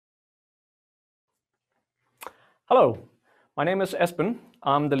Hello, my name is Esben.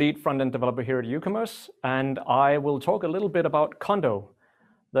 I'm the lead front-end developer here at Ucommerce, and I will talk a little bit about Kondo,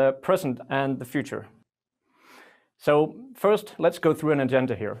 the present and the future. So first, let's go through an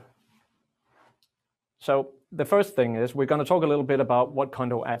agenda here. So the first thing is we're going to talk a little bit about what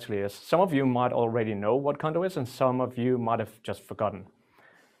Kondo actually is. Some of you might already know what Kondo is, and some of you might have just forgotten.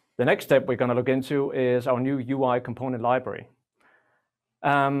 The next step we're going to look into is our new UI component library.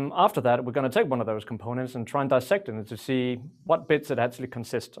 After that, we're going to take one of those components and try and dissect it to see what bits it actually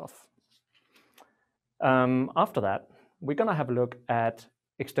consists of. After that, we're going to have a look at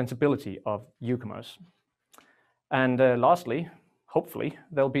extensibility of Ucommerce. And lastly, hopefully,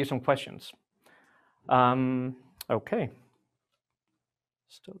 there'll be some questions. Okay.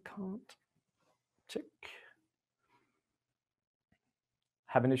 Still can't tick.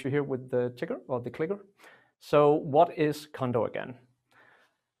 Have an issue here with the ticker or the clicker. So what is Kondo again?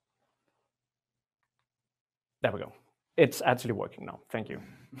 There we go. It's actually working now. Thank you.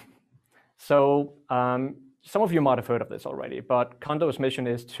 So some of you might have heard of this already, but Kondo's mission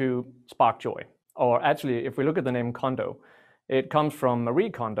is to spark joy. Or actually, if we look at the name Kondo, it comes from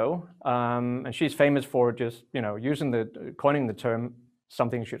Marie Kondo, and she's famous for just coining the term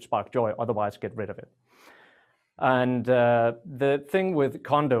 "something should spark joy, otherwise get rid of it." And the thing with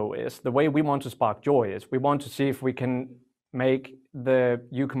Kondo is the way we want to spark joy is we want to see if we can make the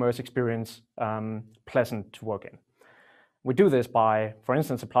Ucommerce experience pleasant to work in. We do this by, for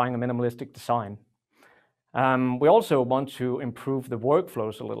instance, applying a minimalistic design. We also want to improve the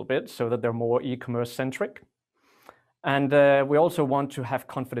workflows a little bit so that they're more e-commerce centric. And we also want to have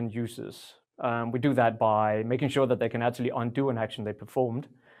confident users. We do that by making sure that they can actually undo an action they performed,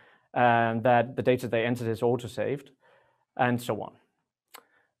 and that the data they entered is auto-saved, and so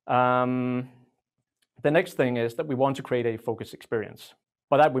on. The next thing is that we want to create a focused experience.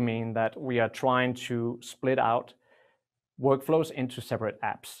 By that we mean that we are trying to split out workflows into separate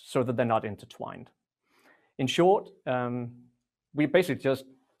apps so that they're not intertwined. In short, we're basically just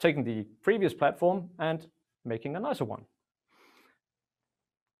taking the previous platform and making a nicer one.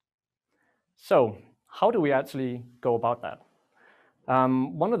 So how do we actually go about that?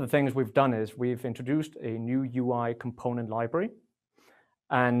 One of the things we've done is we've introduced a new UI component library.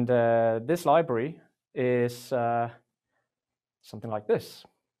 And this library is something like this.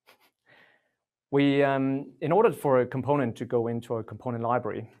 In order for a component to go into a component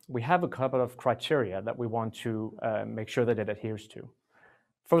library, we have a couple of criteria that we want to make sure that it adheres to.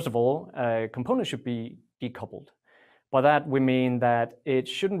 First of all, a component should be decoupled. By that, we mean that it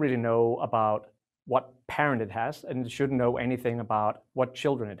shouldn't really know about what parent it has, and it shouldn't know anything about what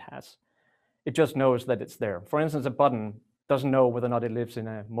children it has. It just knows that it's there. For instance, a button doesn't know whether or not it lives in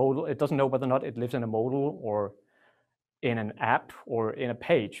a modal. It doesn't know whether or not it lives in a modal or in an app or in a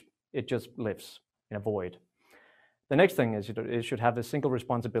page. It just lives in a void. The next thing is it should have a single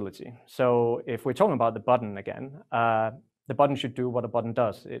responsibility. So if we're talking about the button again, the button should do what a button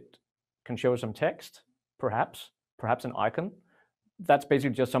does. It can show some text, perhaps an icon. That's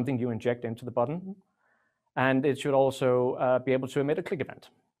basically just something you inject into the button. And it should also be able to emit a click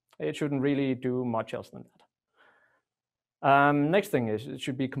event. It shouldn't really do much else than that. Next thing is it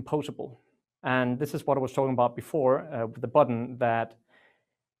should be composable. And this is what I was talking about before with the button, that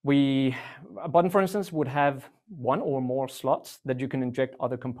a button, for instance, would have one or more slots that you can inject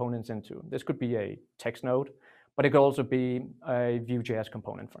other components into. This could be a text node, but it could also be a Vue.js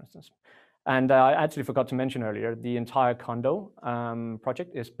component, for instance. And I actually forgot to mention earlier, the entire Kondo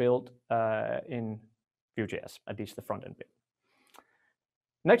project is built in Vue.js, at least the front end bit.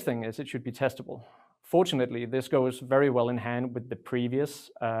 Next thing is it should be testable. Fortunately, this goes very well in hand with the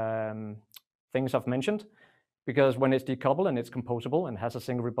previous things I've mentioned, because when it's decoupled and it's composable and has a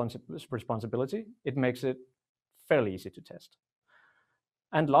single responsibility, it makes it fairly easy to test.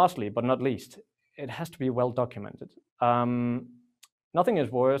 And lastly, but not least, it has to be well documented. Nothing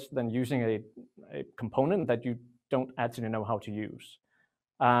is worse than using a component that you don't actually know how to use.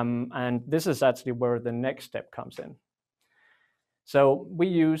 And this is actually where the next step comes in. So we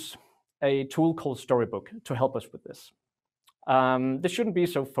use a tool called Storybook to help us with this. This shouldn't be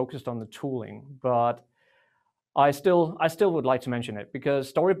so focused on the tooling, but I still would like to mention it because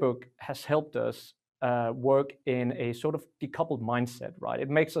Storybook has helped us work in a sort of decoupled mindset, right? It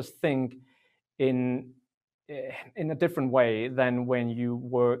makes us think in a different way than when you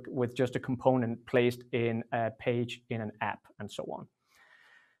work with just a component placed in a page in an app and so on.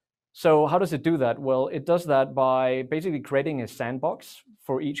 So how does it do that? Well, it does that by basically creating a sandbox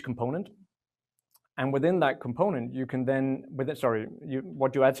for each component. And within that component, you can then,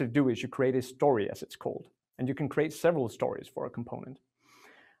 what you actually do is you create a story, as it's called. And you can create several stories for a component.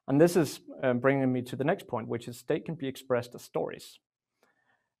 And this is bringing me to the next point, which is state can be expressed as stories.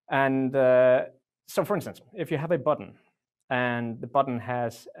 And so for instance, if you have a button and the button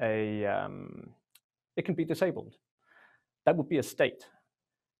has it can be disabled, that would be a state.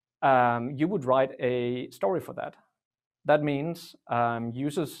 You would write a story for that. That means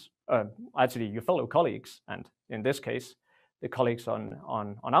users, actually your fellow colleagues, and in this case, the colleagues on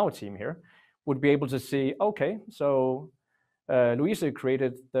our team here, would be able to see, okay, so Louisa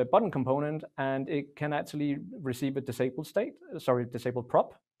created the button component and it can actually receive a disabled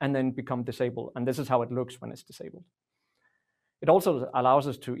prop, and then become disabled. And this is how it looks when it's disabled. It also allows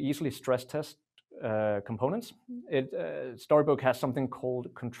us to easily stress test components. Storybook has something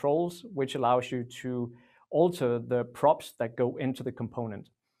called controls, which allows you to alter the props that go into the component.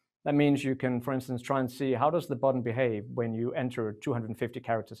 That means you can, for instance, try and see how does the button behave when you enter 250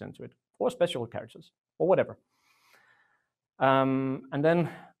 characters into it, or special characters, or whatever. And then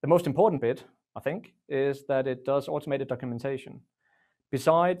the most important bit, I think, is that it does automated documentation.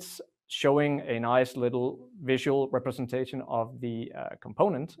 Besides showing a nice little visual representation of the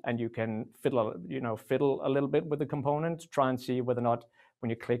component, and you can fiddle a little bit with the component, try and see whether or not when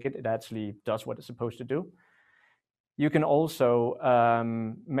you click it, it actually does what it's supposed to do. You can also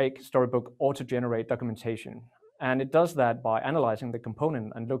make Storybook auto-generate documentation. And it does that by analyzing the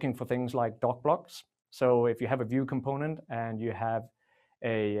component and looking for things like doc blocks. So if you have a view component and you have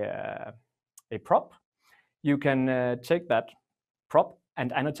a prop, you can take that prop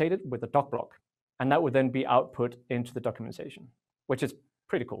and annotate it with a doc block. And that would then be output into the documentation, which is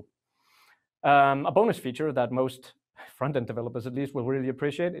pretty cool. A bonus feature that most front-end developers at least will really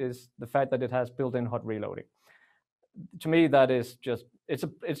appreciate is the fact that it has built-in hot reloading. To me, that is just,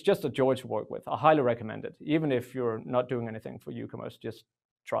 it's just a joy to work with. I highly recommend it. Even if you're not doing anything for Ucommerce, just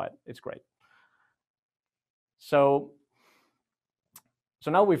try it, it's great. So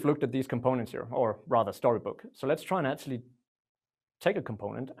now we've looked at these components here, or rather Storybook. So let's try and actually take a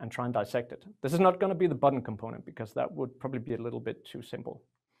component and try and dissect it. This is not going to be the button component because that would probably be a little bit too simple.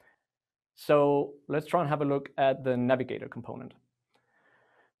 So let's try and have a look at the navigator component.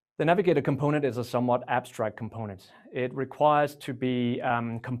 The navigator component is a somewhat abstract component. It requires to be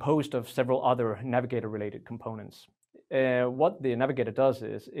composed of several other navigator-related components. What the navigator does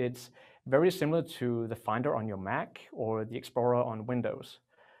is it's very similar to the Finder on your Mac or the Explorer on Windows.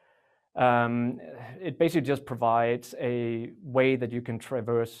 It basically just provides a way that you can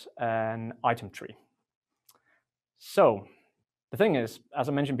traverse an item tree. So the thing is, as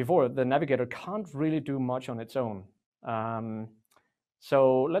I mentioned before, the navigator can't really do much on its own.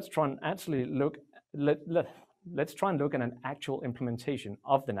 So let's try and actually look. Let's try and look at an actual implementation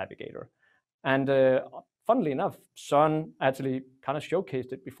of the navigator. And funnily enough, Søren actually kind of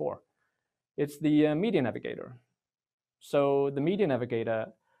showcased it before. It's the media navigator. So the media navigator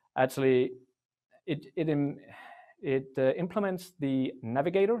actually implements the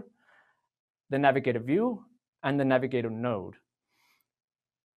navigator view, and the navigator node.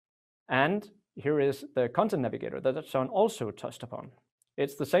 And here is the content navigator that Søren also touched upon.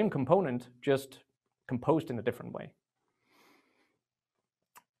 It's the same component, just composed in a different way.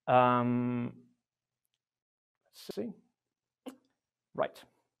 Let's see. Right.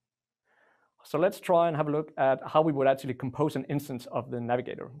 So let's try and have a look at how we would actually compose an instance of the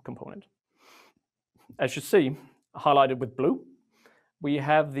navigator component. As you see, highlighted with blue, we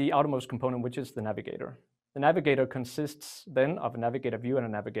have the outermost component, which is the navigator. The navigator consists then of a navigator view and a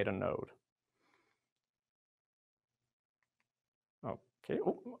navigator node. Okay,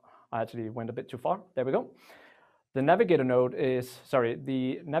 oh, I actually went a bit too far. There we go. The navigator node is,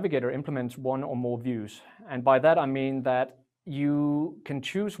 the navigator implements one or more views. And by that, I mean that you can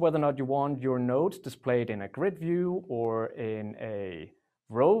choose whether or not you want your nodes displayed in a grid view or in a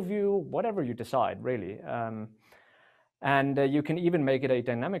row view, whatever you decide, really. And you can even make it a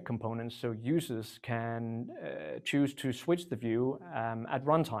dynamic component so users can choose to switch the view at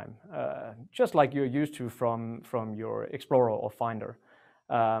runtime, just like you're used to from your Explorer or Finder.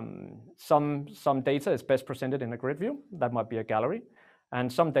 Some data is best presented in a grid view, that might be a gallery,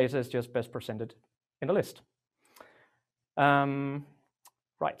 and some data is just best presented in a list.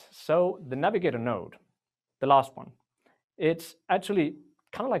 Right, so the navigator node, the last one, it's actually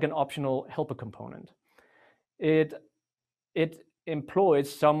kind of like an optional helper component. It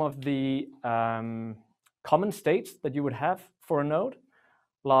employs some of the common states that you would have for a node,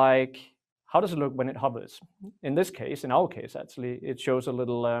 like how does it look when it hovers? In this case, in our case, actually, it shows a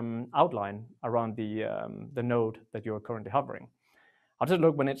little outline around the node that you're currently hovering. How does it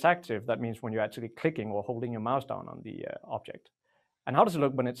look when it's active? That means when you're actually clicking or holding your mouse down on the object. And how does it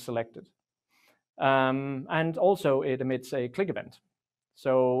look when it's selected? And also it emits a click event.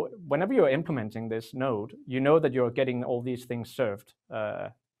 So whenever you're implementing this node, you know that you're getting all these things served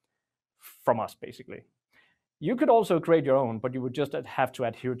from us, basically. You could also create your own, but you would just have to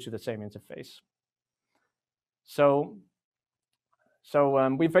adhere to the same interface. So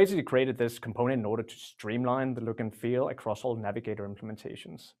we've basically created this component in order to streamline the look and feel across all Navigator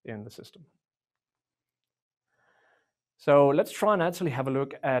implementations in the system. So let's try and actually have a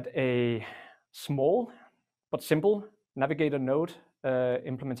look at a small but simple Navigator node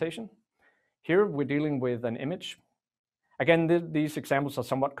implementation. Here we're dealing with an image. Again, these examples are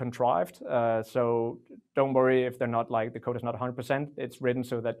somewhat contrived, so don't worry if they're not like the code is not 100%. It's written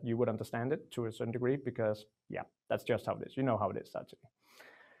so that you would understand it to a certain degree, because yeah, that's just how it is. You know how it is actually.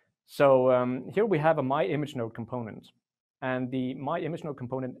 So here we have a myImageNode component, and the myImageNode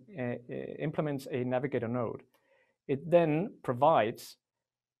component implements a Navigator node. It then provides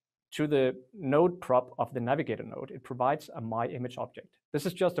to the node prop of the Navigator node, it provides a myImage object. This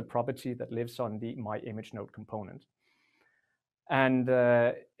is just a property that lives on the myImageNode component. And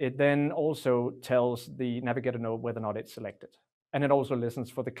it then also tells the Navigator node whether or not it's selected. And it also listens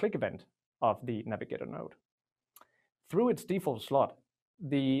for the click event of the Navigator node. Through its default slot,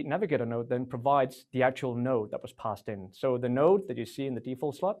 the Navigator node then provides the actual node that was passed in. So the node that you see in the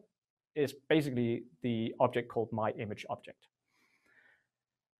default slot is basically the object called myImageObject.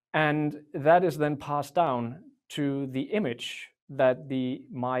 And that is then passed down to the image that the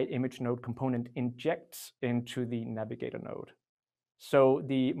myImageNode component injects into the Navigator node. So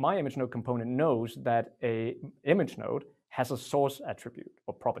the myImageNode component knows that a image node has a source attribute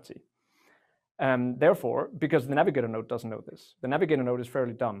or property. Therefore, because the Navigator node doesn't know this, the Navigator node is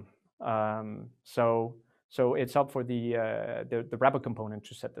fairly dumb. So it's up for the wrapper component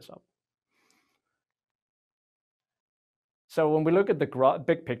to set this up. So when we look at the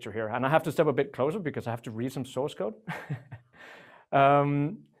big picture here, and I have to step a bit closer because I have to read some source code.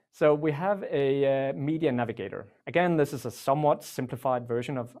 So we have a media navigator. Again, this is a somewhat simplified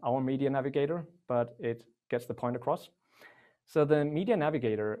version of our media navigator, but it gets the point across. So the media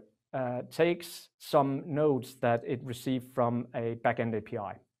navigator takes some nodes that it received from a backend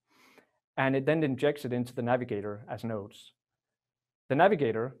API, and it then injects it into the navigator as nodes. The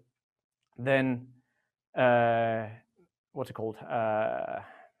navigator then,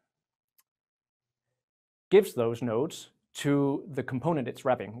 gives those nodes to the component it's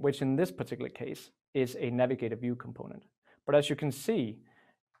wrapping, which in this particular case is a Navigator View component. But as you can see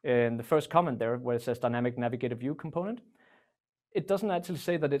in the first comment there, where it says dynamic Navigator View component, it doesn't actually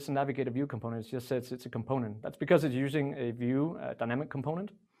say that it's a Navigator View component, it just says it's a component. That's because it's using a view dynamic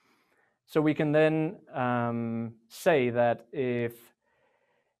component. So we can then say that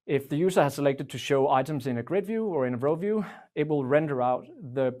if the user has selected to show items in a grid view or in a row view, it will render out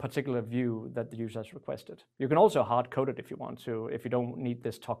the particular view that the user has requested. You can also hard code it if you want to, if you don't need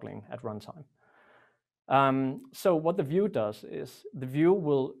this toggling at runtime. So what the view does is the view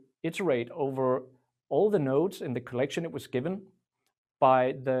will iterate over all the nodes in the collection it was given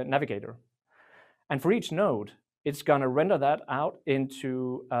by the navigator. And for each node, it's gonna render that out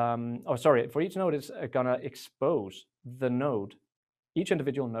into, for each node, it's gonna expose the node, each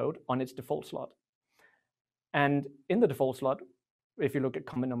individual node on its default slot. And in the default slot, if you look at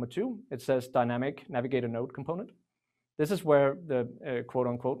comment number 2, it says dynamic navigator node component. This is where the quote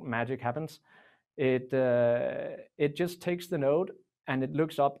unquote magic happens. It just takes the node and it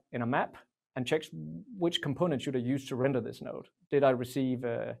looks up in a map and checks which component should I use to render this node. Did I receive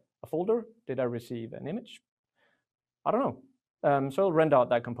a folder? Did I receive an image? I don't know. So it'll render out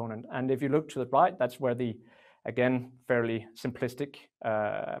that component. And if you look to the right, that's where the, again, fairly simplistic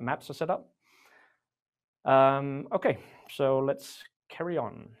maps are set up. Okay, so let's carry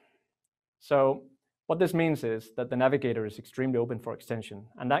on. So what this means is that the navigator is extremely open for extension,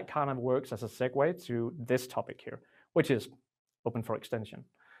 and that kind of works as a segue to this topic here, which is open for extension.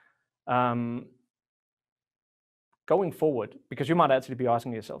 Going forward, because you might actually be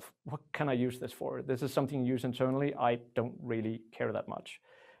asking yourself, what can I use this for? This is something you use internally. I don't really care that much,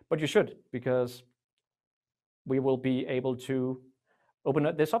 but you should, because we will be able to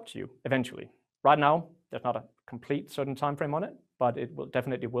open this up to you eventually. Right now, there's not a complete certain time frame on it, but it will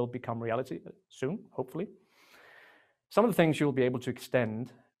definitely become reality soon, hopefully. Some of the things you'll be able to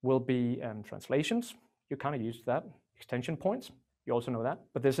extend will be translations. You kind of used that. Extension points, you also know that,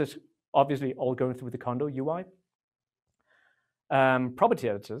 but this is obviously all going through the Kondo UI. Property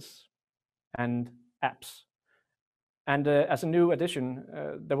editors and apps. And as a new addition,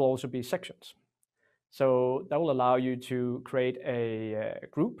 there will also be sections. So that will allow you to create a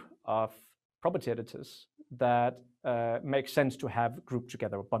group of property editors that makes sense to have grouped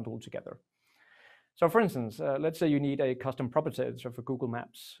together or bundled together. So for instance, let's say you need a custom property editor for Google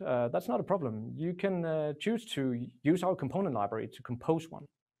Maps. That's not a problem. You can choose to use our component library to compose one.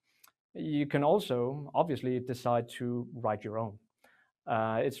 You can also obviously decide to write your own.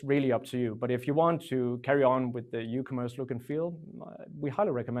 It's really up to you. But if you want to carry on with the Ucommerce look and feel, we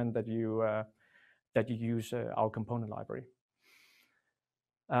highly recommend that you use our component library.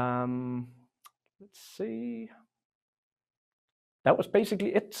 Let's see. That was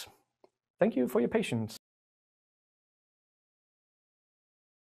basically it. Thank you for your patience.